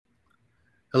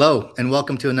Hello, and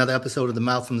welcome to another episode of The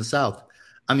Mouth from the South.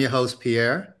 I'm your host,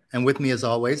 Pierre, and with me, as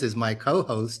always, is my co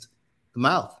host, The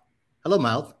Mouth. Hello,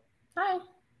 Mouth. Hi.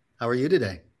 How are you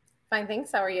today? Fine,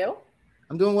 thanks. How are you?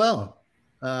 I'm doing well.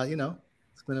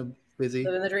 It's been a busy,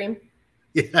 Living the dream?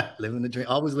 yeah, living the dream,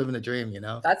 always living the dream.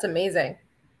 That's amazing.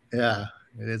 Yeah,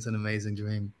 it is an amazing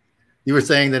dream. You were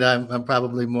saying that I'm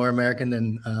probably more American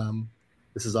than,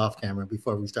 this is off camera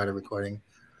before we started recording,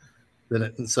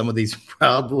 than some of these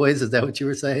Proud Boys. Is that what you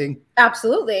were saying?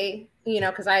 Absolutely.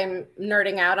 Because I'm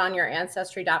nerding out on your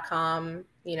ancestry.com,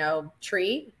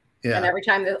 tree. And Yeah, every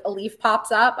time a leaf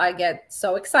pops up, I get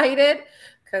so excited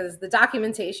because the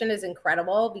documentation is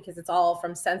incredible because it's all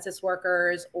from census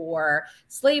workers or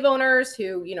slave owners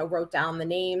who, wrote down the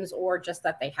names or just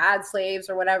that they had slaves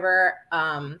or whatever.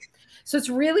 So it's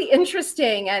really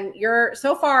interesting. And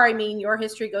so far, your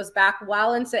history goes back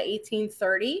well into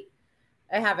 1830.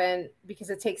 I haven't, because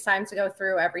it takes time to go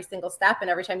through every single step. And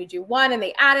every time you do one and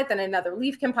they add it, then another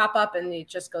leaf can pop up and it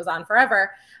just goes on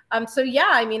forever.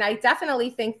 I definitely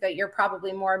think that you're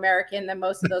probably more American than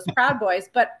most of those Proud Boys,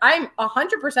 but I'm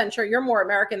 100% sure you're more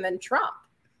American than Trump.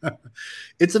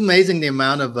 it's amazing the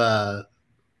amount of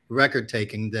record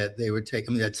taking that they were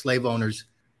taking, that slave owners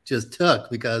just took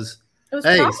because, It was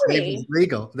hey, slave was property.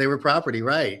 legal. They were property,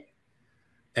 right?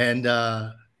 And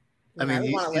I I mean, would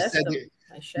you, want a you list said of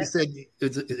my you shit. said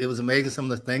it was amazing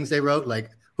some of the things they wrote,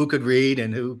 like who could read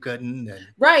and who couldn't, and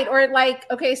Right. Or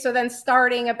okay, so then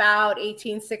starting about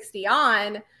 1860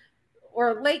 on,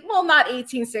 or not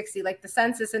 1860, like the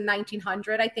census in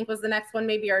 1900, I think was the next one,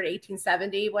 maybe, or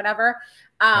 1870, whatever.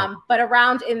 right, But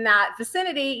around in that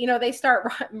vicinity, they start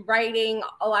writing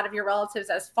a lot of your relatives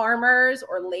as farmers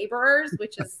or laborers,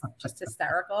 which is just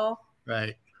hysterical.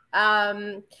 right,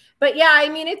 But yeah,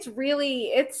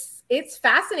 it's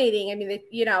fascinating.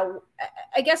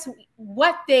 I guess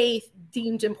what they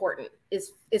deemed important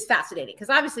is fascinating because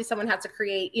obviously someone had to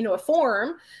create, a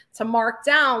form to mark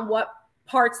down what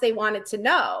parts they wanted to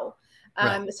know.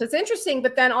 right. So it's interesting.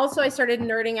 But then also I started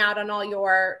nerding out on all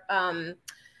your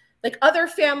other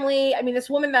family. This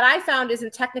woman that I found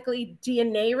isn't technically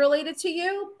DNA related to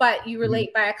you, but you Mhm.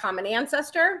 relate by a common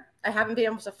ancestor. I haven't been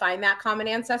able to find that common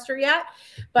ancestor yet,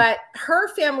 but her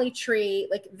family tree,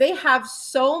 they have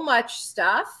so much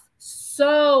stuff,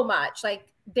 so much. I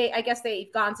guess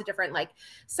they've gone to different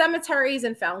cemeteries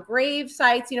and found grave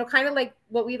sites, kind of like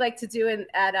what we like to do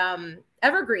at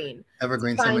Evergreen.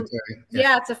 Evergreen Find Cemetery. Yeah,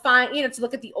 Yeah, to find, to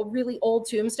look at the really old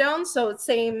tombstones. So it's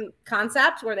same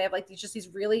concept where they have these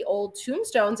really old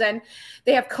tombstones, and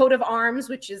they have coat of arms,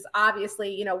 which is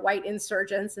obviously, white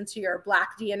insurgents into your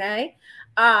black DNA.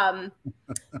 Um,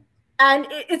 and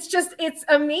it's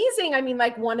amazing.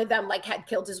 One of them had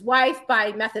killed his wife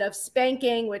by method of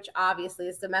spanking, which obviously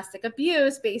is domestic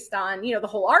abuse based on, the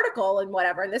whole article and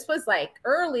whatever. And this was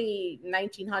early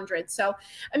 1900s. So,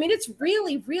 it's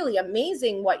really, really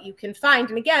amazing what you can find.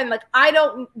 And again,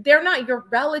 they're not your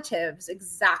relatives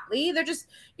exactly. They're just,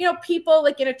 people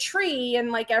in a tree,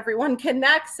 and everyone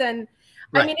connects. And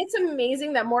right. it's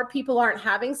amazing that more people aren't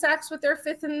having sex with their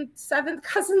fifth and seventh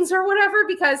cousins or whatever,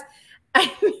 because I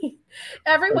mean,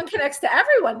 everyone connects to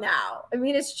everyone now.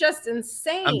 It's just I'm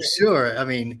insane. sure. I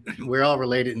mean, we're all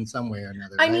related in some way or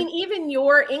another, right? Even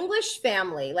your English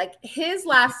family, his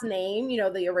last name,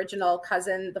 the original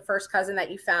cousin, the first cousin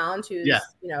that you found, Yeah.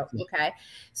 who's, Yeah. okay.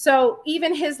 So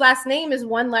even his last name is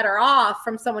one letter off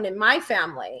from someone in my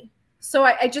family. So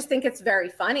I just think it's very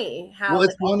funny how Well,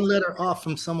 it's all one these people letter off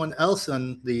from someone else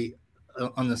on the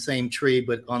same tree,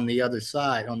 but on the other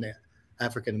side, on the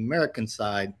African American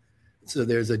side. So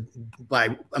there's by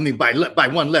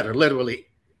one letter, literally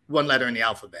one letter in the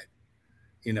alphabet.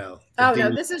 The Oh no,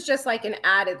 D. this is just an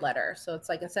added letter. So it's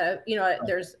instead of,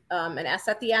 there's an S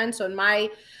at the end. So in my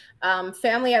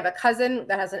family, I have a cousin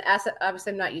that has an S.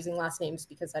 Obviously, I'm not using last names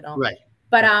because I don't. Right.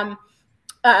 But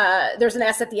Right. there's an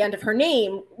S at the end of her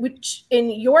name, which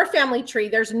in your family tree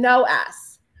there's no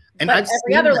S. And But I've every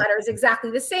seen other that. letter is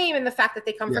exactly the same. And the fact that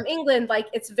they come Yeah. from England,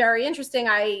 it's very interesting.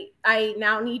 I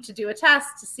now need to do a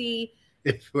test to see.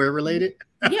 If we're related.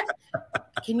 Yeah.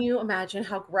 Can you imagine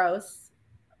how gross?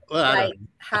 Well, I don't know.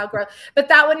 How gross. But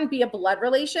that wouldn't be a blood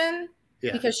relation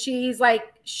Yeah. because she's my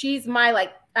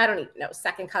I don't even know,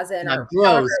 second cousin Not or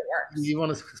however gross. it works. You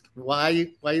want to? Why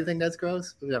you think that's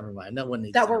gross? Never mind. No one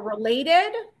needs That to know. we're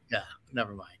related. Yeah.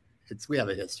 Never mind. We have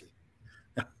a history.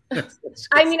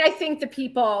 I think the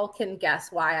people can guess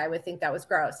why I would think that was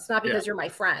gross. It's not Yeah. because you're my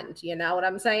friend. You know what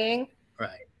I'm saying?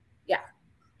 Right. Yeah. Yeah.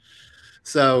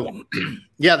 So,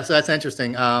 yeah, so that's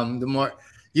interesting. The more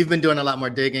you've been doing a lot more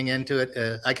digging into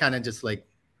it, I kind of just been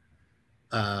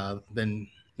a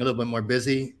little bit more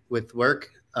busy with work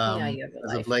Yeah, you have your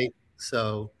as of life. late.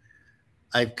 So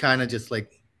I kind of just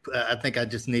like, I think I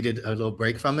just needed a little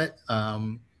break from it.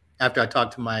 After I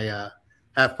talked to my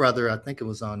half brother, I think it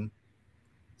was on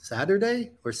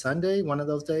Saturday or Sunday, one of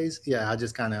those days. Yeah, I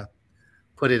just kind of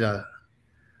put it. I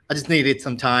just needed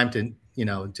some time to,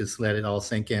 just let it all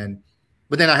sink in.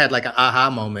 But then I had like an aha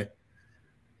moment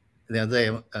the other day.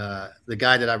 The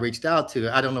guy that I reached out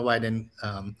to, I don't know why I didn't,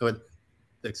 or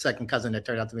the second cousin that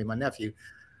turned out to be my nephew,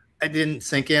 I didn't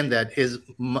sink in that his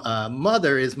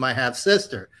mother is my half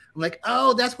sister. I'm like,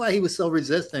 oh, that's why he was so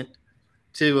resistant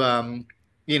to,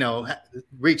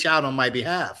 reach out on my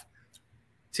behalf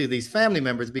to these family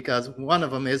members, because one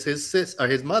of them is his sister or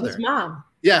his mother. His mom.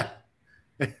 Yeah.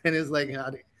 And it's like,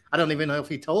 I don't even know if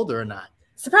he told her or not.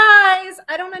 Surprise!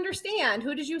 I don't understand.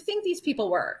 Who did you think these people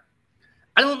were?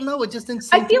 I don't know. It just didn't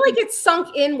I feel like it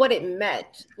sunk in what it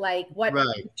meant, like what right.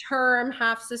 term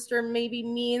half sister maybe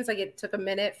means. Like it took a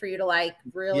minute for you to like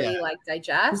really like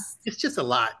digest. It's just a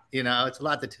lot, it's a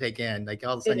lot to take in. Like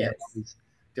all of a sudden you have all these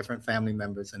different family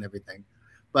members and everything.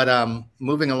 But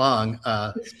moving along,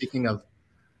 speaking of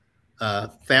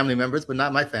family members, but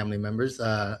not my family members,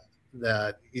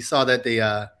 you saw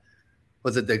that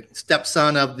was it the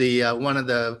stepson of the one of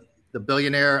the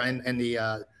billionaire and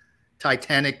the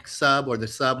Titanic sub, or the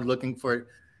sub looking for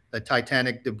the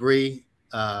Titanic debris,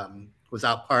 was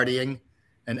out partying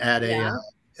and at a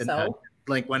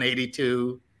Blink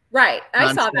 182. Right.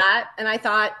 I saw that and I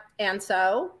thought, and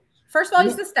so first of all,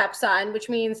 he's the stepson, which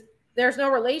means there's no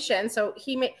relation. So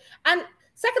he may, and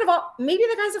second of all, maybe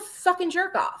the guy's a fucking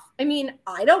jerk off. I mean,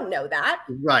 I don't know that.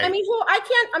 Right. I mean,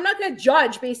 I'm not going to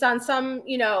judge based on some,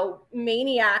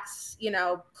 maniac's,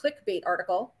 clickbait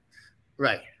article.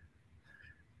 Right.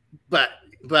 But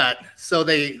so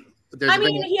he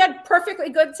had perfectly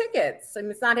good tickets. I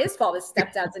mean, it's not his fault his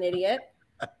stepdad's an idiot.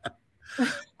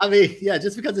 I mean, yeah,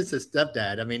 just because it's a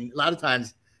stepdad. I mean, a lot of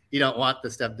times you don't want the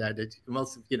stepdad.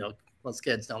 Most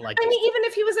kids don't like. I mean, even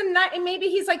if he was maybe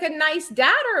he's like a nice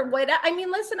dad or what. I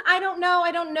mean, listen, I don't know.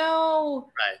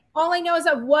 Right. All I know is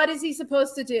that what is he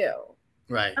supposed to do?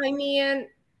 Right. I mean,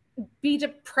 be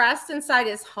depressed inside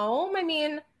his home. I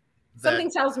mean, something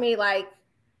tells me like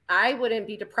I wouldn't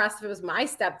be depressed if it was my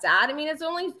stepdad. I mean, it's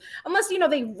only unless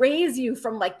they raise you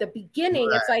from like the beginning.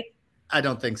 Right. It's like I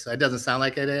don't think so. It doesn't sound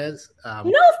like it is. No,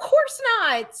 of course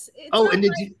not. It's and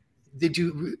did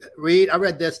you read? I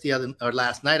read this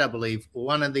last night, I believe.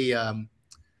 One of the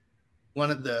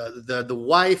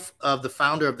wife of the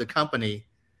founder of the company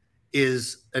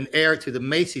is an heir to the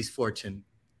Macy's fortune.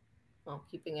 Well,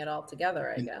 keeping it all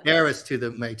together, I guess. Heiress to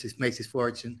the Macy's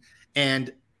fortune,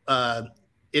 and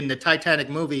in the Titanic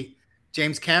movie,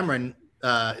 James Cameron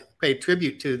paid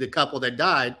tribute to the couple that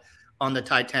died on the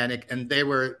Titanic, and they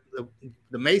were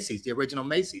the Macy's, the original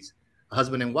Macy's,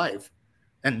 husband and wife,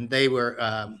 and they were,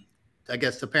 I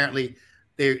guess, apparently,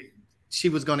 she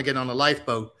was going to get on a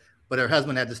lifeboat, but her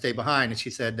husband had to stay behind, and she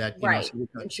said that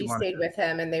she stayed with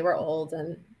him, and they were old,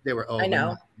 I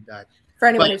know. For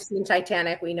anyone who's seen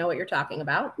Titanic, we know what you're talking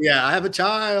about. Yeah, I have a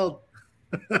child.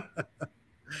 Well,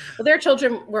 their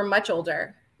children were much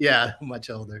older. Yeah, much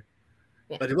older.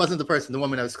 Yeah. But it wasn't the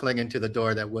woman that was clinging to the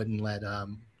door that wouldn't let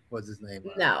what's his name?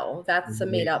 No, that's a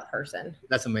made-up person.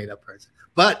 That's a made-up person.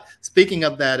 But speaking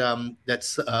of that,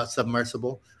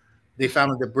 submersible, they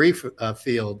found a debris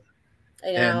field.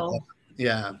 I know.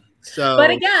 And, so. But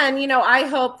again, I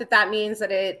hope that means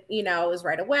that it, is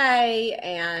right away,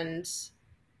 and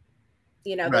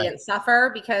they didn't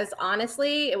suffer, because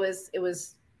honestly, it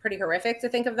was pretty horrific to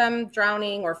think of them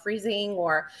drowning or freezing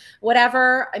or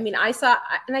whatever. I mean, I saw,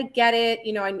 and I get it,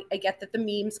 I get that the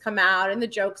memes come out and the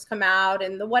jokes come out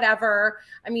and the whatever.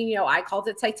 I mean, I called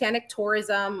it Titanic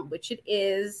tourism, which it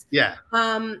is. Yeah.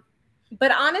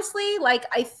 But honestly, like,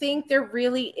 I think there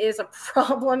really is a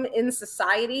problem in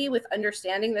society with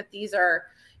understanding that these are,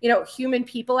 human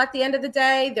people at the end of the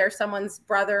day. They're someone's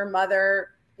brother,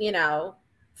 mother,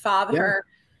 father.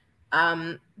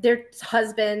 Yeah. Their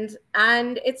husband,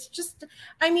 and it's just,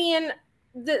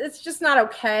 it's just not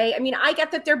okay. I mean, I get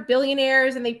that they're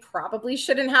billionaires and they probably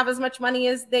shouldn't have as much money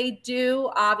as they do,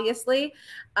 obviously.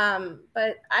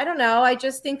 But I don't know. I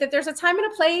just think that there's a time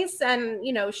and a place, and,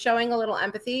 showing a little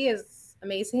empathy is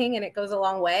amazing, and it goes a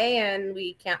long way, and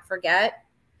we can't forget,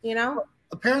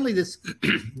 Apparently these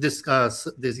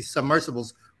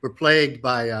submersibles were plagued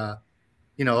by,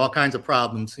 all kinds of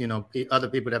problems. Other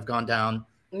people that have gone down.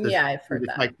 I've heard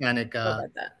that. Titanic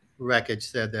wreckage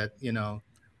said that,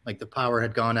 like the power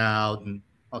had gone out and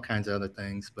all kinds of other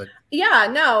things. But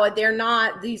no, they're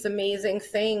not these amazing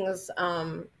things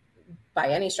by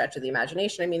any stretch of the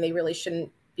imagination. I mean, they really shouldn't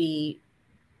be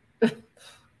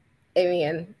I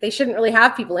mean, they shouldn't really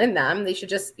have people in them. They should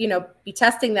just, be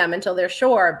testing them until they're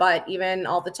sure. But even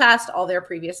all the tests, all their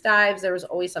previous dives, there was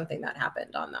always something that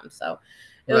happened on them. So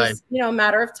it Right. was, a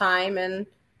matter of time. And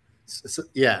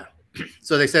yeah.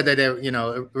 So they said that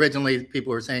originally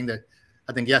people were saying that,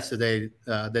 I think yesterday,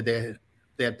 that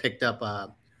they had picked up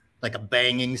like a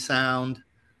banging sound.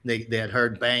 They had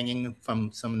heard banging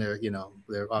from some of their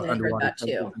underwater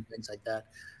too. and things like that.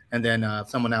 And then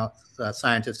someone else,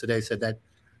 scientists today, said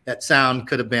that sound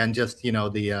could have been just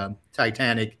the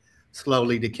Titanic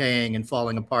slowly decaying and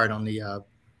falling apart on the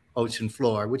ocean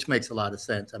floor, which makes a lot of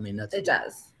sense. I mean, it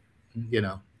does.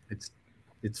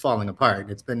 It's falling apart.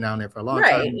 It's been down there for a long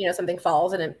time. Right. Something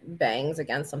falls and it bangs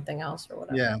against something else or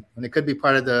whatever. Yeah. And it could be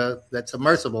part of that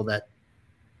submersible that,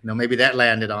 maybe that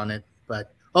landed on it.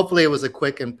 But hopefully it was a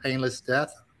quick and painless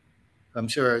death. I'm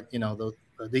sure, the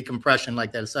decompression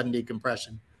like that, a sudden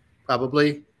decompression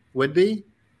probably would be.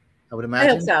 I would imagine.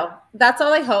 I hope so. That's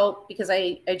all I hope, because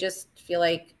I just feel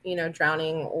like,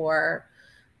 drowning or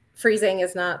freezing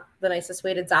is not the nicest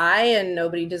way to die, and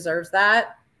nobody deserves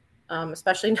that.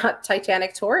 Especially not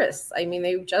Titanic tourists. I mean,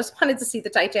 they just wanted to see the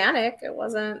Titanic.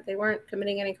 They weren't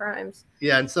committing any crimes.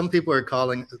 Yeah, and some people are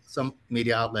calling, some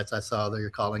media outlets I saw, they're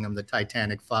calling them the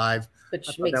Titanic 5.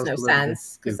 Which makes no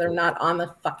sense, because they're not on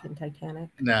the fucking Titanic.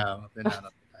 No, they're not on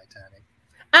the Titanic.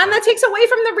 And that takes away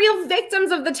from the real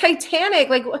victims of the Titanic.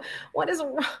 Like, what is,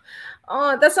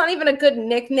 that's not even a good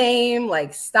nickname.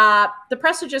 Like, stop. The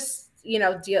press would just,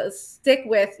 stick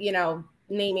with,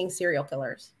 naming serial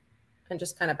killers. And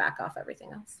just kind of back off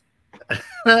everything else.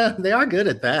 They are good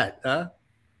at that, huh?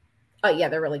 Oh yeah,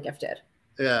 they're really gifted.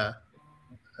 Yeah.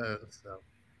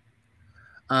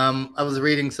 I was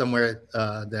reading somewhere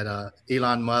that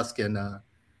Elon Musk and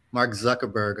Mark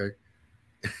Zuckerberg are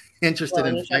interested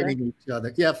in fighting each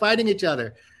other. Yeah, fighting each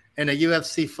other in a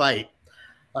UFC fight.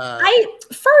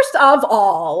 First of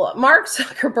all, Mark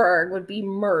Zuckerberg would be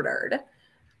murdered.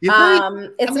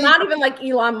 It's not even like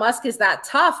Elon Musk is that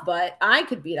tough, but I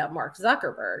could beat up Mark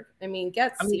Zuckerberg. I mean,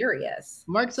 serious.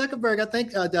 Mark Zuckerberg, I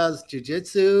think, does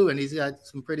jujitsu, and he's got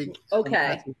some pretty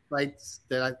fights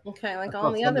that like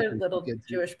all the other little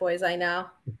Jewish boys I know.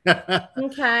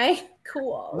 Okay,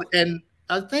 cool. And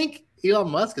I think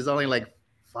Elon Musk is only like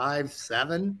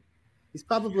 5'7". He's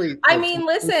probably. I mean,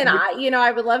 listen,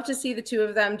 I would love to see the two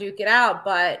of them duke it out,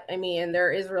 but I mean,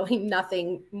 there is really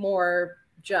nothing more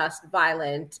just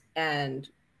violent and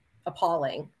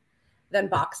appalling than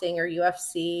boxing or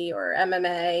UFC or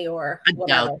MMA or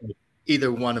whatever. I doubt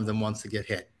either one of them wants to get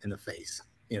hit in the face.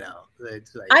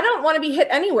 I don't want to be hit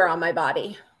anywhere on my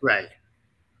body. Right.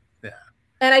 Yeah.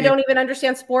 And I don't even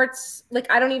understand sports.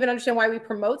 Like, I don't even understand why we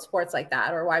promote sports like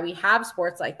that or why we have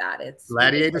sports like that. It's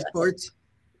gladiator sports.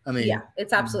 I mean, yeah,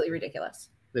 it's absolutely ridiculous.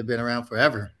 They've been around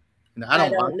forever. I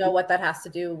don't know what that has to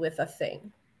do with a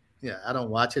thing. Yeah, I don't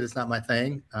watch it. It's not my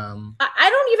thing. I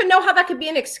don't even know how that could be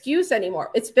an excuse anymore.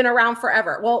 It's been around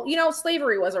forever. Well,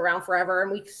 slavery was around forever,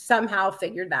 and we somehow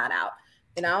figured that out.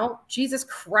 Jesus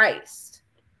Christ.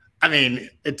 I mean,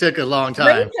 it took a long time.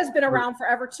 Rape has been around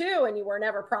forever too, and you were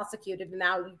never prosecuted, and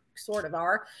now you sort of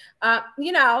are.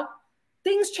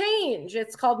 Things change.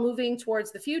 It's called moving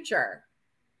towards the future.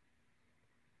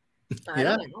 I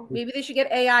don't know. Maybe they should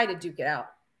get AI to duke it out.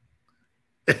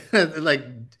 Like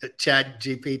Chat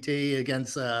GPT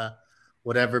against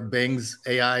whatever Bing's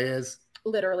AI is.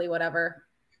 Literally whatever.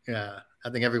 Yeah, I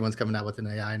think everyone's coming out with an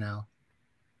AI now.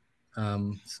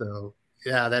 So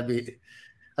yeah, that'd be.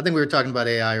 I think we were talking about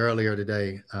AI earlier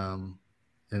today. And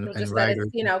just that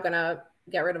it's going to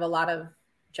get rid of a lot of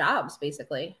jobs,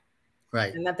 basically.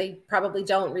 Right. And that they probably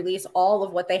don't release all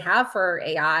of what they have for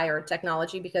AI or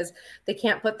technology because they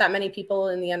can't put that many people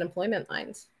in the unemployment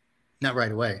lines. Not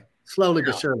right away. Slowly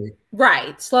but surely.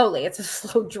 Right. Slowly. It's a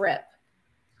slow drip.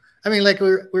 I mean, like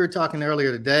we were talking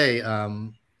earlier today,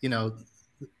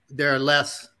 there are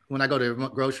less, when I go to a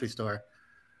grocery store,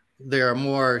 there are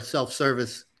more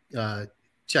self-service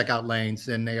checkout lanes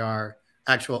than they are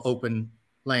actual open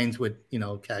lanes with,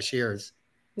 cashiers.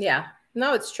 Yeah.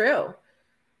 No, it's true.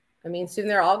 I mean, soon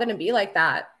they're all going to be like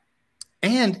that.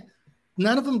 And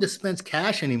none of them dispense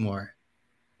cash anymore.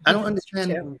 I don't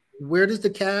understand. Where does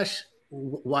the cash,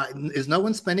 why is no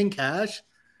one spending cash?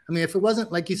 I mean, if it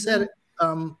wasn't, like you said,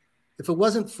 if it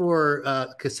wasn't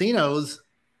for casinos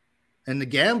and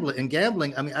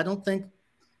gambling, I mean, I don't think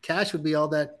cash would be all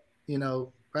that,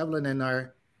 prevalent in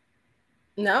our.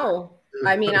 No,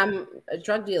 I mean,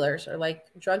 drug dealers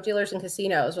and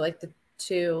casinos are like the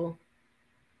two.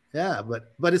 Yeah,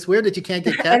 but it's weird that you can't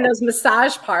get cash. And those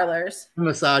massage parlors.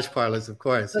 Massage parlors, of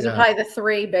course. Those are probably the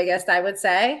three biggest, I would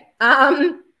say.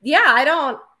 Yeah, I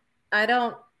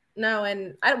don't No,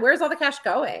 and where's all the cash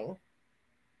going?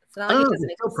 It's not I like don't it know. doesn't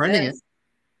They're still printing it exist.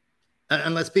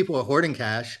 unless people are hoarding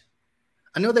cash.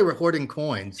 I know they were hoarding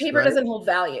coins, Paper right? doesn't hold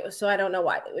value, so I don't know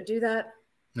why they would do that.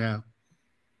 Yeah.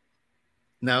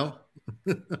 No.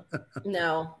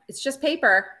 No, it's just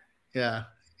paper. Yeah.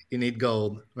 You need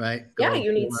gold, right? Yeah, Gold,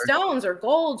 you need silver. stones or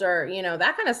gold or,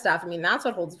 that kind of stuff. I mean, that's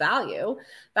what holds value.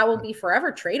 That will be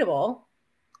forever tradable.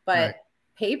 But Right.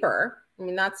 paper, I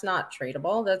mean, that's not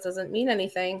tradable. That doesn't mean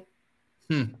anything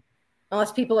Hmm.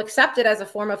 unless people accept it as a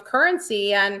form of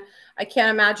currency. And I can't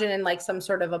imagine in like some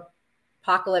sort of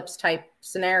apocalypse type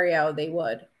scenario they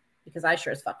would, because I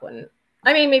sure as fuck wouldn't.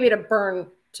 I mean, maybe to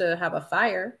burn to have a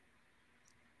fire.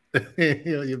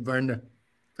 You burn the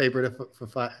paper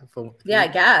for Yeah, I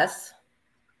heat. guess.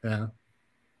 Yeah.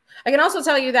 I can also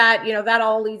tell you that, that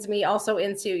all leads me also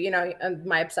into,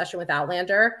 my obsession with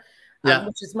Outlander, Yeah.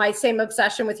 which is my same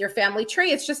obsession with your family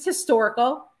tree. It's just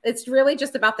historical. It's really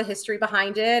just about the history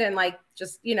behind it and like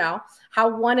just, how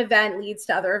one event leads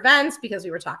to other events, because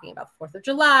we were talking about the 4th of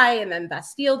July and then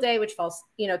Bastille Day, which falls,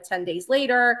 10 days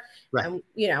later, Right.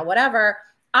 and, whatever.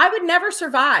 I would never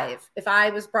survive if I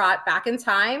was brought back in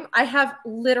time. I have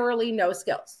literally no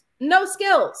skills. No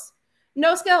skills.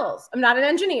 No skills. I'm not an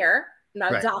engineer. I'm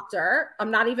not a doctor. I'm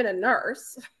not even a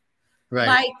nurse. Right.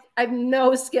 Like, I have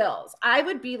no skills. I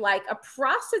would be like a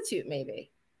prostitute,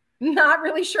 maybe. Not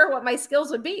really sure what my skills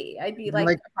would be. I'd be like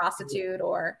a prostitute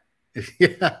or.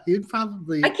 Yeah, you'd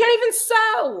probably. I can't even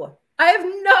sew. I have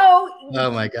no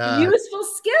Oh my God. useful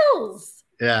skills.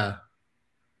 Yeah.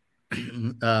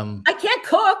 I can't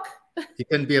cook. You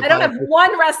couldn't be a I don't have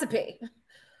one recipe.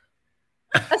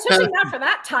 Especially not for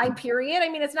that time period. I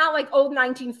mean, it's not like old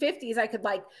 1950s. I could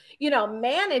like,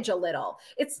 manage a little.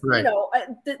 It's,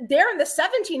 they're in the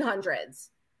 1700s.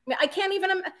 I mean, I can't even,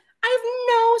 I have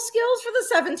no skills for the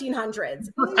 1700s.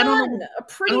 None. A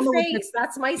pretty face.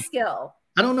 That's my skill.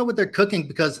 I don't know what they're cooking,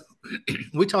 because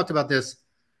we talked about this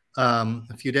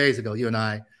a few days ago, you and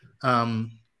I.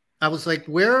 I was like,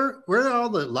 where are all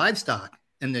the livestock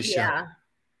in this show?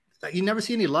 You never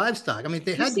see any livestock. I mean,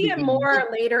 they had to see it more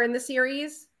later in the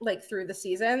series, like through the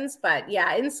seasons. But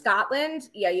yeah, in Scotland,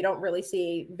 you don't really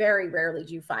see, very rarely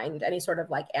do you find any sort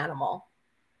of like animal.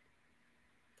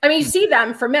 I mean, you see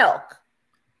them for milk.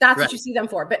 That's what you see them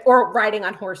for, or riding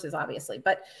on horses, obviously.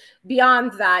 But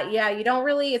beyond that, you don't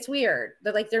really, it's weird.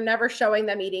 They're never showing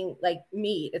them eating like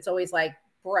meat. It's always like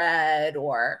bread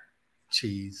or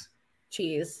cheese.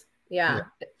 Yeah.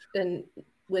 And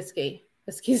whiskey.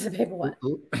 Whiskey's a big one.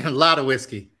 A lot of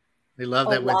whiskey. They love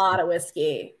that whiskey. A lot of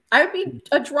whiskey. I would be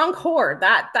a drunk whore.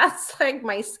 That's like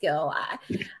my skill.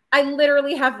 I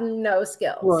literally have no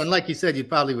skills. Well, and like you said, you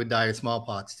probably would die of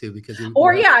smallpox too, because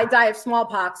I die of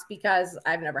smallpox because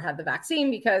I've never had the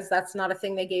vaccine, because that's not a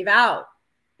thing they gave out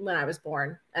when I was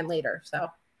born and later. So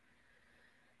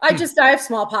I just die of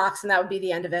smallpox, and that would be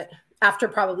the end of it, after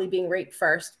probably being raped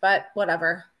first, but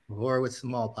whatever. Or with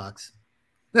smallpox.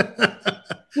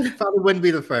 Probably wouldn't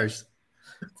be the first.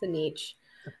 It's a niche.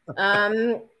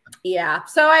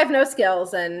 So I have no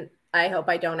skills, and I hope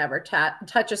I don't ever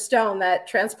touch a stone that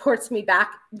transports me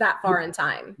back that far in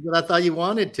time. But I thought you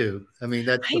wanted to. I mean,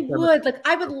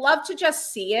 I would love to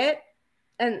just see it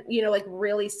and, like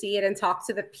really see it and talk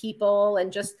to the people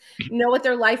and just know what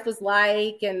their life was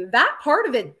like. And that part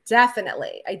of it,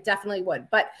 I definitely would.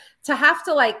 But to have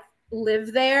to like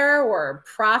live there or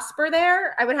prosper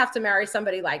there, I would have to marry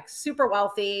somebody like super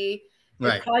wealthy.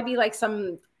 It'd probably be like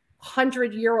some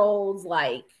 100-year-olds,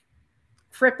 like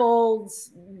crippled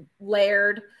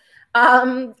laird, or I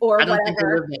don't whatever. think they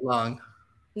live that long.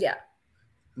 Yeah.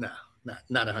 No,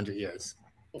 not 100 years.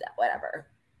 No, whatever.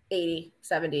 80,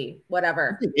 70,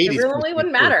 whatever. It really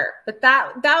wouldn't matter. But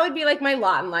that would be like my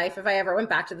lot in life if I ever went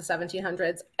back to the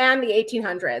 1700s and the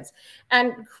 1800s,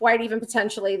 and quite even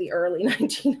potentially the early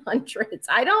 1900s.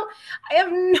 I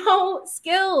have no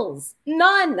skills.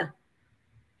 None.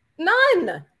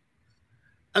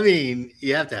 I mean,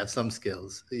 you have to have some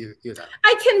skills.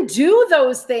 I can do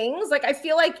those things. Like, I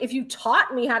feel like if you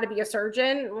taught me how to be a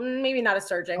surgeon, maybe not a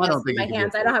surgeon. I don't think my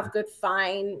hands, I don't have good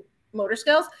fine motor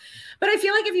skills. But I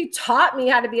feel like if you taught me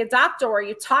how to be a doctor, or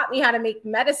you taught me how to make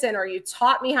medicine, or you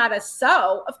taught me how to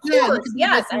sew, of course,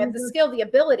 yes, I have the skill, the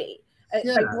ability.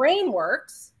 My brain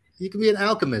works. You can be an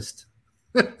alchemist.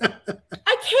 I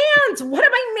can't. What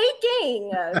am I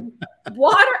making?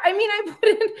 Water. I mean,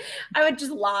 I would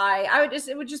just lie.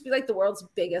 It would just be like the world's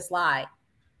biggest lie.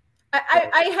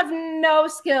 I have no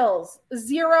skills,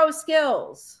 0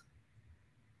 skills.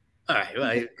 All right.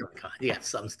 Well, you have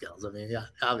some skills. I mean, yeah.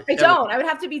 I don't. I would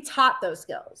have to be taught those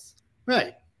skills.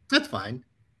 Right. That's fine.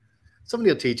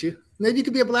 Somebody will teach you. Maybe you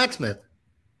could be a blacksmith.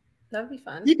 That would be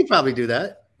fun. You could probably do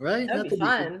that. right? That would Not be to be,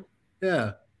 fun.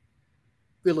 yeah,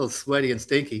 be a little sweaty and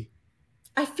stinky.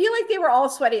 I feel like they were all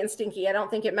sweaty and stinky. I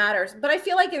don't think it matters. But I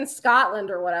feel like in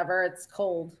Scotland or whatever, it's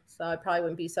cold. So I probably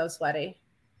wouldn't be so sweaty.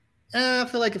 I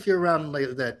feel like if you're around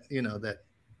like that, that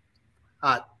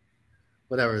hot,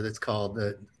 whatever that's called,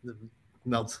 the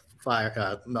melts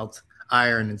fire, melts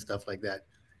iron and stuff like that,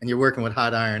 and you're working with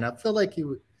hot iron, I feel like you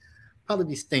would probably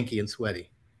be stinky and sweaty.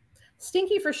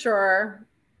 Stinky for sure.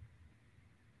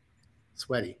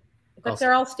 Sweaty. But Also,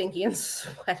 they're all stinky and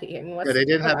sweaty. And yeah, what's they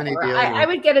didn't have any whatever. I deodorant.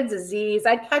 would get a disease.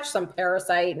 I'd catch some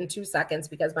parasite in 2 seconds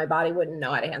because my body wouldn't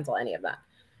know how to handle any of that.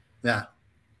 Yeah.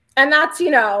 And that's,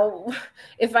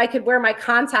 if I could wear my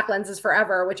contact lenses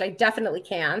forever, which I definitely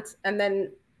can't. And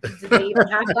then did they even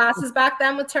have glasses back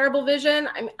then with terrible vision?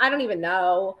 I mean, I don't even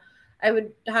know. I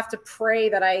would have to pray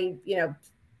that I,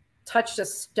 touched a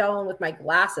stone with my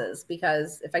glasses,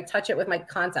 because if I touch it with my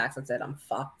contacts, that's it. I'm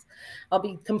fucked. I'll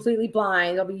be completely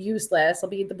blind. I'll be useless. I'll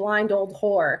be the blind old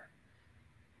whore.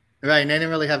 Right. And they didn't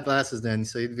really have glasses then.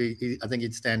 So I think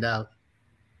you'd stand out.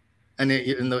 And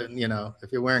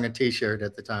if you're wearing a t-shirt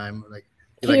at the time, like,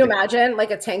 can you imagine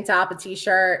like a tank top, a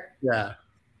t-shirt? Yeah.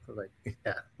 Like,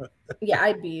 yeah. Yeah,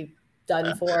 I'd be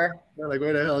done for. Like,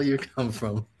 where the hell you come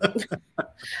from?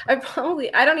 I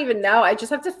don't even know. I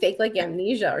just have to fake like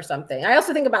amnesia or something. I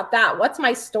also think about that. What's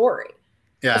my story?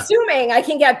 Yeah. Assuming I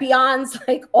can get beyond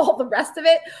like all the rest of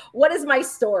it, what is my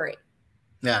story?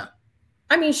 Yeah.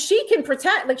 I mean, she can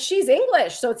pretend like she's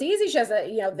English, so it's easy. She has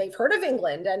they've heard of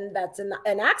England, and that's an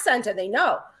accent, and they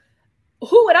know.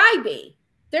 Who would I be?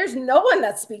 There's no one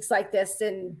that speaks like this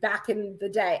back in the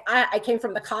day. I came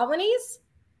from the colonies.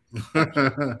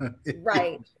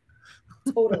 Right.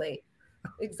 Totally.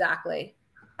 Exactly.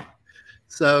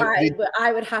 So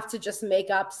I would have to just make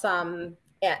up some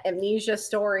amnesia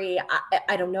story.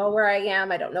 I don't know where I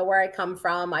am. I don't know where I come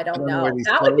from. I don't know.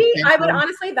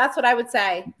 Honestly, that's what I would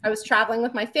say. I was traveling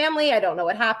with my family. I don't know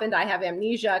what happened. I have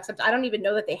amnesia, except I don't even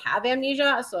know that they have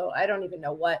amnesia. So I don't even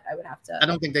know what I would have to. I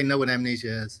don't think they know what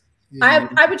amnesia is.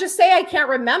 I would just say I can't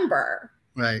remember.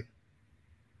 Right.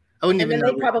 I wouldn't even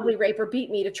know. They'd probably rape or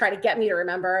beat me to try to get me to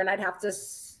remember. And I'd have to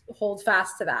hold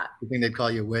fast to that. You think they'd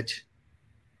call you a witch?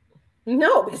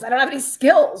 No, because I don't have any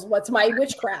skills. What's my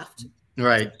witchcraft?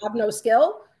 Right. I have no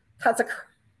skill. That's a.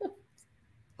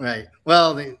 Right.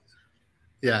 Well,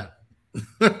 yeah.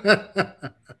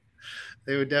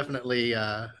 They would definitely.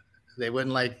 They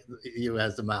wouldn't like you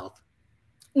as the mouth.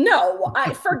 No,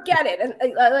 I forget it. And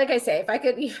like I say, if I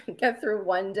could even get through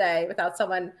one day without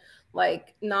someone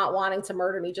like not wanting to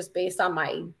murder me just based on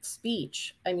my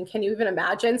speech. I mean, can you even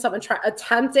imagine someone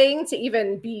attempting to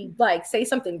even be like, say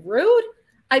something rude?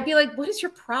 I'd be like, what is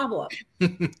your problem?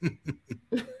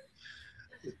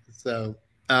 So,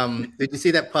 did you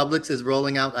see that Publix is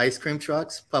rolling out ice cream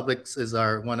trucks? Publix is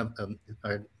one of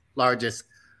our largest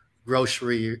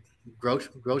grocery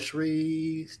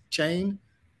chain.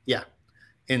 Yeah.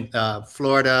 In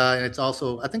Florida. And it's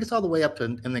also, I think it's all the way up to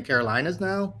in the Carolinas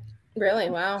now. Really?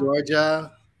 Wow.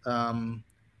 Georgia.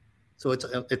 So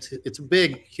it's a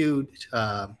big, huge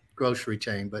grocery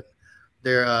chain, but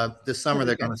they're this summer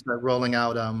they're going to start rolling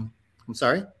out. I'm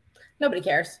sorry. Nobody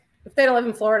cares if they don't live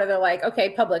in Florida. They're like,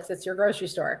 okay, Publix, it's your grocery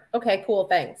store. Okay, cool,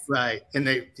 thanks. Right,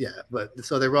 and but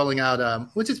so they're rolling out,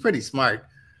 which is pretty smart.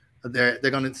 They're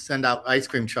going to send out ice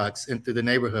cream trucks into the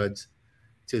neighborhoods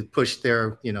to push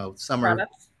their summer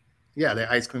products. Yeah,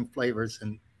 their ice cream flavors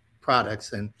and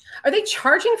products. And are they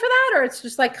charging for that, or it's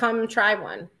just like, come try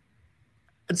one?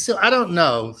 So I don't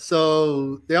know.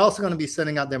 So they're also going to be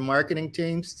sending out their marketing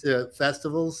teams to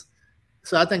festivals.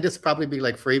 So I think this will probably be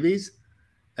like freebies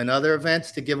and other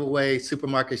events to give away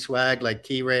supermarket swag like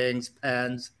key rings,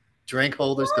 pens, drink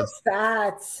holders. What's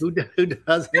that? Who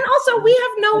doesn't? And also, we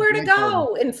have nowhere to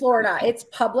go in Florida. It's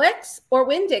Publix or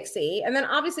Winn-Dixie. And then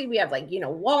obviously we have like,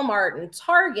 Walmart and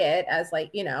Target as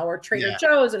like, or Trader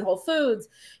Joe's and Whole Foods.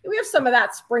 We have some of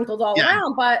that sprinkled all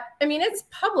around. But I mean, it's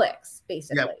Publix,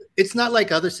 basically. Yeah. It's not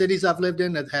like other cities I've lived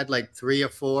in that had like 3 or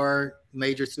 4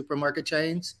 major supermarket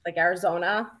chains. Like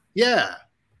Arizona. Yeah.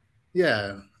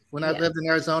 Yeah. When I lived in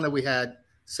Arizona, we had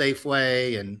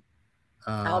Safeway and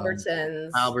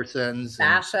Albertsons,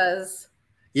 Bashas.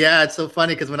 Yeah, it's so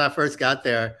funny because when I first got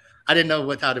there, I didn't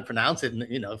know how to pronounce it. And,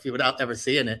 without ever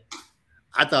seeing it,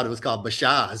 I thought it was called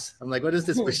Bashas. I'm like, what is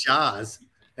this Bashas?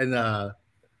 And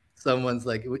someone's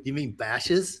like, what, you mean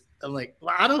Bashes? I'm like,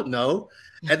 well, I don't know.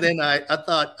 And then I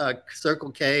thought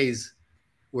Circle K's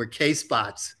were K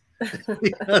spots.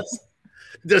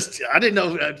 Because I didn't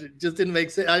know. It just didn't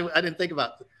make sense. I didn't think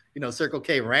about, Circle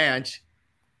K Ranch.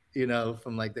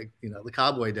 From like the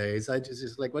cowboy days. I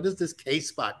just like, what is this K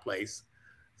spot place?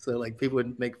 So like people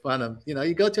would make fun of,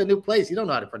 you go to a new place, you don't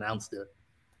know how to pronounce it.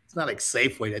 It's not like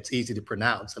Safeway that's easy to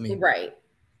pronounce. I mean, Right.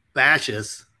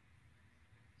 Bashas.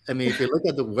 I mean, if you look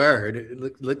at the word,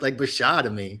 it looked like Bashar to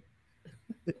me.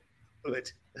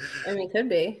 Which I mean, could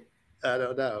be. I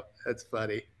don't know. That's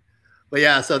funny. But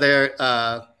yeah, so they're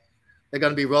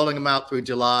going to be rolling them out through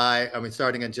July. I mean,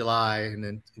 starting in July, and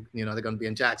then they're going to be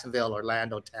in Jacksonville,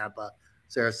 Orlando, Tampa,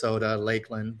 Sarasota,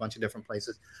 Lakeland, a bunch of different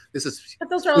places. This is But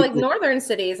those are all like northern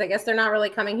cities. I guess they're not really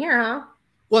coming here, huh?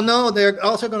 Well, no, they're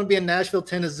also going to be in Nashville,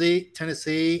 Tennessee,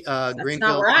 That's Greenville.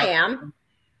 not where I am.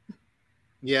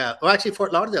 Yeah, well, actually,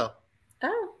 Fort Lauderdale.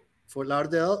 Oh. Fort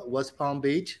Lauderdale, West Palm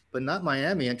Beach, but not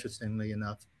Miami, interestingly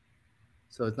enough.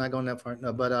 So it's not going that far.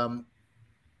 No, but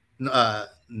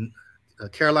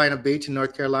Carolina Beach in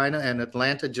North Carolina and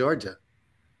Atlanta, Georgia.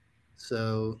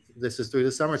 So this is through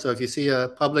the summer. So if you see a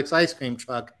Publix ice cream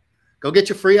truck, go get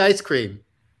your free ice cream.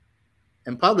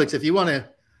 And Publix, if you want to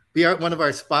be one of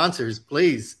our sponsors,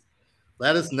 please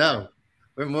let us know.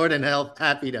 We're more than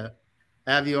happy to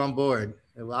have you on board.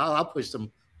 Well, I'll push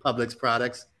some Publix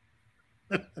products.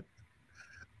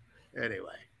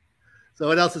 Anyway, so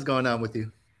what else is going on with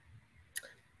you?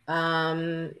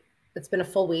 It's been a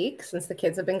full week since the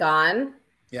kids have been gone.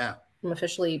 Yeah. I'm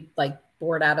officially like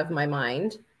bored out of my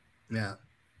mind. Yeah.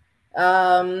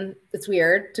 It's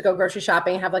weird to go grocery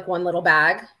shopping and have like one little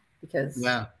bag because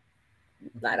I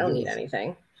don't need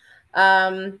anything.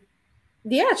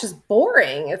 Yeah, it's just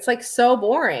boring. It's like so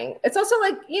boring. It's also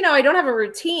like, I don't have a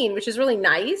routine, which is really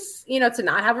nice, to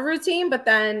not have a routine. But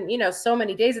then, so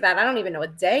many days of that, I don't even know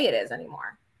what day it is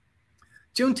anymore.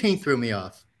 Juneteenth threw me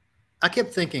off. I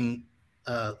kept thinking,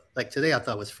 like today I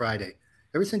thought was Friday.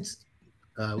 Ever since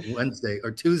Wednesday or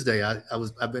Tuesday,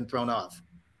 I've been thrown off.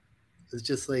 It's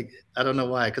just like, I don't know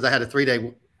why, because I had a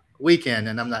 3-day weekend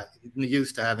and I'm not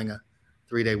used to having a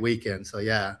 3-day weekend. So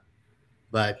yeah.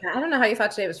 But I don't know how you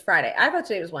thought today was Friday. I thought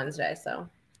today was Wednesday. So,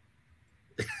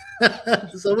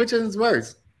 so which is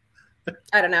worse?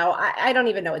 I don't know. I don't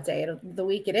even know what day of the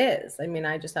week it is. I mean,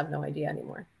 I just have no idea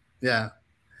anymore. Yeah.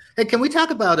 Hey, can we talk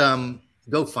about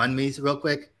GoFundMe's real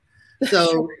quick?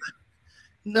 So,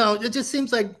 no, it just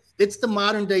seems like it's the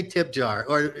modern day tip jar,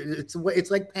 or it's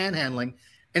like panhandling,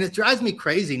 and it drives me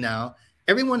crazy now.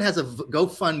 Everyone has a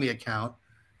GoFundMe account.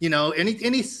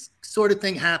 Any sort of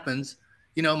thing happens.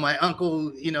 My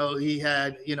uncle, he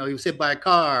was hit by a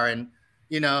car and,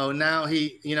 now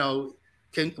he,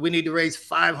 we need to raise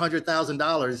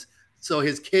 $500,000 so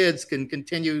his kids can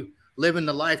continue living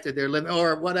the life that they're living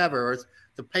or whatever, or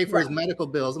to pay for his medical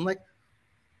bills. I'm like,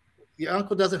 your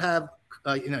uncle doesn't have,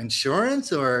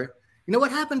 insurance or, what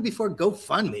happened before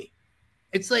GoFundMe?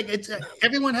 It's like,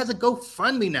 everyone has a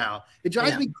GoFundMe now. It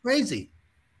drives me crazy.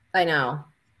 I know.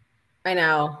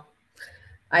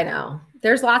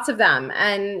 There's lots of them.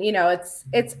 And,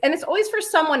 it's always for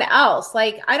someone else.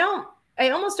 Like, I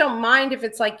almost don't mind if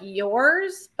it's like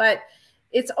yours, but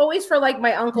it's always for like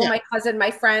my uncle, my cousin,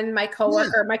 my friend, my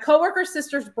coworker, my coworker's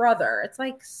sister's brother. It's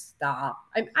like, stop.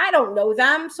 I don't know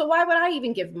them. So why would I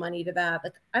even give money to that?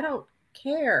 Like, I don't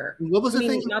care. What was the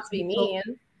thing? Not to be mean.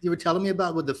 You were telling me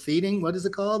about with the feeding. What is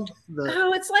it called?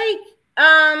 It's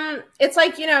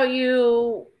like,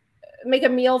 you make a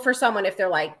meal for someone if they're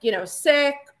like,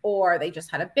 sick or they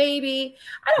just had a baby.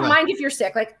 I don't mind if you're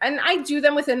sick. Like, and I do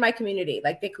them within my community.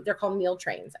 Like they're called meal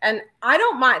trains, and I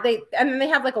don't mind. And then they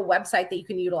have like a website that you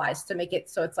can utilize to make it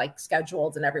so it's like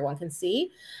scheduled and everyone can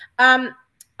see. I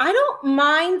don't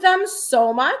mind them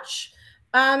so much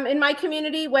in my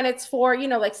community when it's for,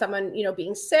 like someone,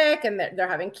 being sick and they're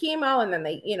having chemo and then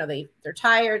they're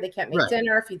tired. They can't make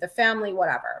dinner, feed the family,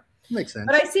 whatever. Makes sense.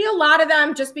 But I see a lot of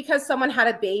them just because someone had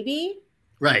a baby.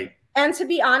 Right. And to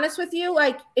be honest with you,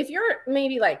 like if you're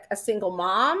maybe like a single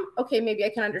mom, okay, maybe I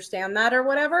can understand that or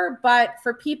whatever. But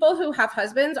for people who have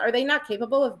husbands, are they not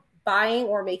capable of buying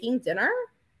or making dinner?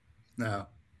 No.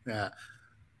 Yeah.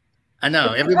 I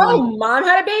know. Mom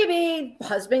had a baby,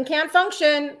 husband can't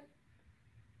function.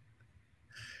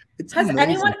 Has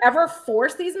anyone ever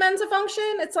forced these men to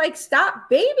function? It's like, stop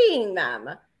babying them.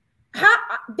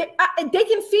 They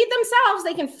can feed themselves.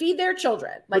 They can feed their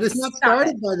children. Like, but it's not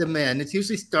started by the men. It's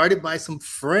usually started by some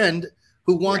friend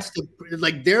who wants to,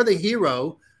 like, they're the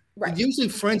hero. Right. Usually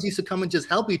friends used to come and just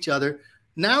help each other.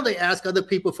 Now they ask other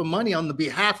people for money on the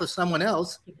behalf of someone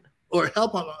else or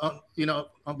help on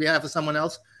behalf of someone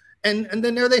else. And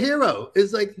then they're the hero.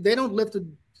 It's like they don't lift a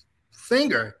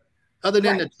finger other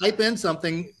than to type in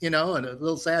something, and a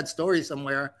little sad story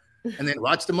somewhere and then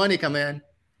watch the money come in.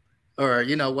 Or,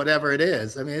 whatever it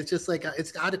is. I mean, it's just like,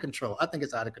 it's out of control. I think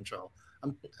it's out of control.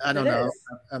 I don't know.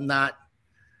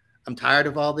 I'm tired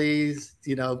of all these,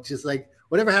 just like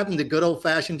whatever happened to good old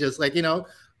fashioned, just like,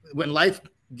 when life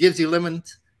gives you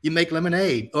lemons, you make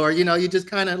lemonade, or you just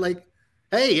kind of like,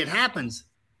 hey, it happens.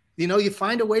 You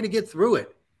find a way to get through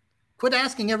it. Quit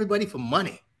asking everybody for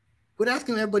money. Quit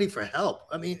asking everybody for help.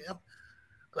 I mean,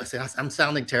 listen, I'm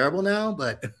sounding terrible now,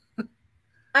 but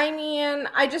I mean,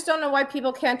 I just don't know why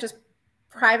people can't just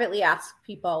privately ask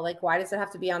people. Like, why does it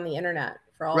have to be on the internet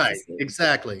for all to right, see?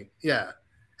 exactly, yeah.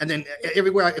 And then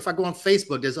everywhere, if I go on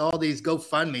Facebook, there's all these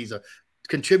GoFundMe's or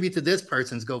contribute to this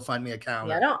person's GoFundMe account.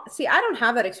 Yeah, Or, I don't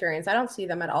have that experience. I don't see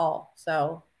them at all.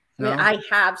 So, I mean, no, I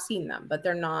have seen them, but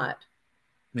they're not.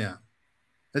 yeah.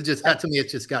 It's just Like, to me,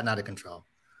 it's just gotten out of control.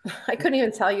 I couldn't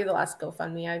even tell you the last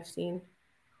GoFundMe I've seen.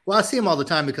 Well, I see them all the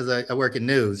time because I work in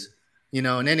news,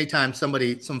 and anytime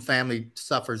some family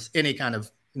suffers any kind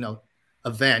of,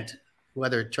 event,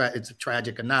 whether it's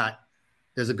tragic or not,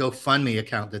 there's a GoFundMe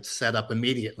account that's set up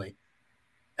immediately.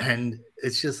 And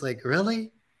it's just like,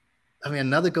 really? I mean,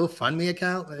 another GoFundMe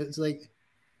account? It's like,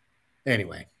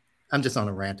 anyway, I'm just on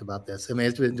a rant about this. I mean,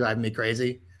 it's been driving me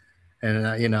crazy. And,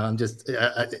 I'm just,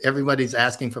 everybody's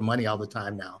asking for money all the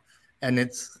time now. And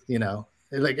it's,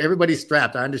 like everybody's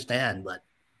strapped. I understand, but,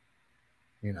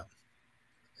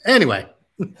 anyway,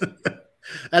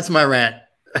 that's my rant.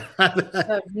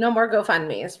 So no more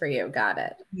GoFundMe's for you. Got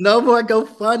it. No more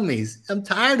GoFundMe's. I'm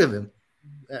tired of him.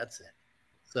 That's it.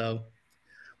 So,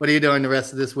 what are you doing the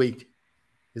rest of this week?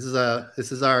 This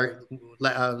is our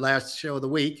last show of the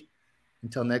week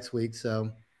until next week.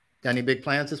 So, got any big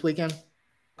plans this weekend?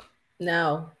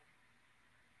 No.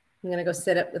 I'm gonna go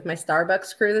sit up with my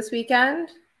Starbucks crew this weekend.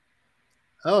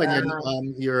 Oh,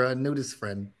 and your nudist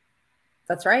friend.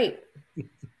 That's right.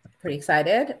 Pretty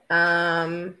excited.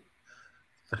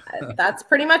 That's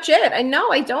pretty much it. I know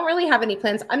I don't really have any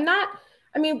plans. I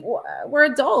mean, we're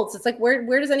adults. It's like,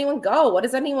 where does anyone go? What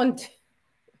does anyone do?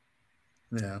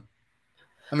 Yeah.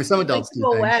 I mean, some adults do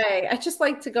go things. away. I just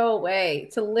like to go away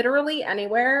to literally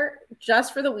anywhere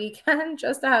just for the weekend,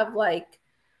 just to have like,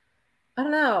 I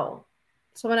don't know,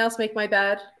 someone else make my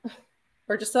bed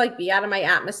or just to like be out of my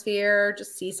atmosphere,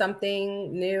 just see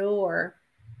something new or.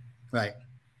 Right.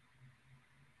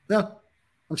 No,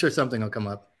 I'm sure something will come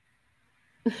up.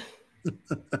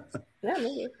 Yeah,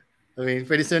 maybe. I mean,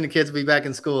 pretty soon the kids will be back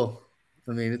in school.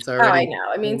 I mean, it's already. Oh, I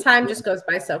know. I mean, time just goes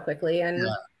by so quickly, and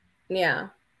yeah.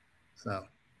 So.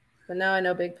 But now I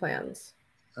know big plans.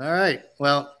 All right.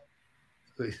 Well,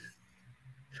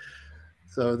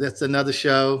 so that's another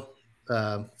show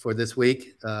for this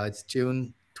week. It's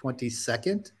June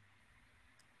 22nd.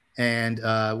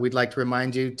 And we'd like to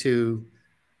remind you to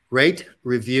rate,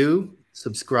 review,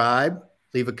 subscribe,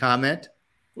 leave a comment.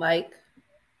 Like.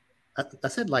 I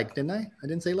said like, didn't I? I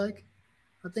didn't say like.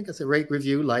 I think I said rate,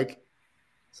 review, like,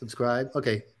 subscribe.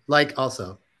 Okay. Like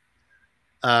also.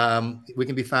 We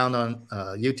can be found on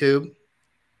YouTube,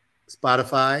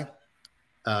 Spotify,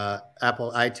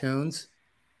 Apple iTunes,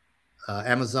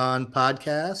 Amazon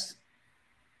Podcasts,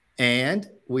 and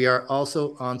we are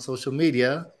also on social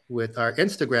media with our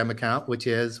Instagram account, which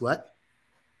is what?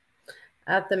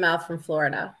 At the Mouth from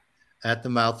Florida. At the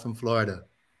Mouth from Florida.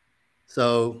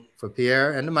 So for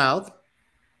Pierre and the Mouth,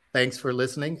 thanks for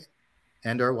listening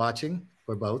and or watching,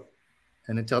 for both.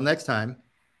 And until next time,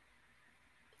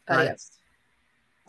 adios.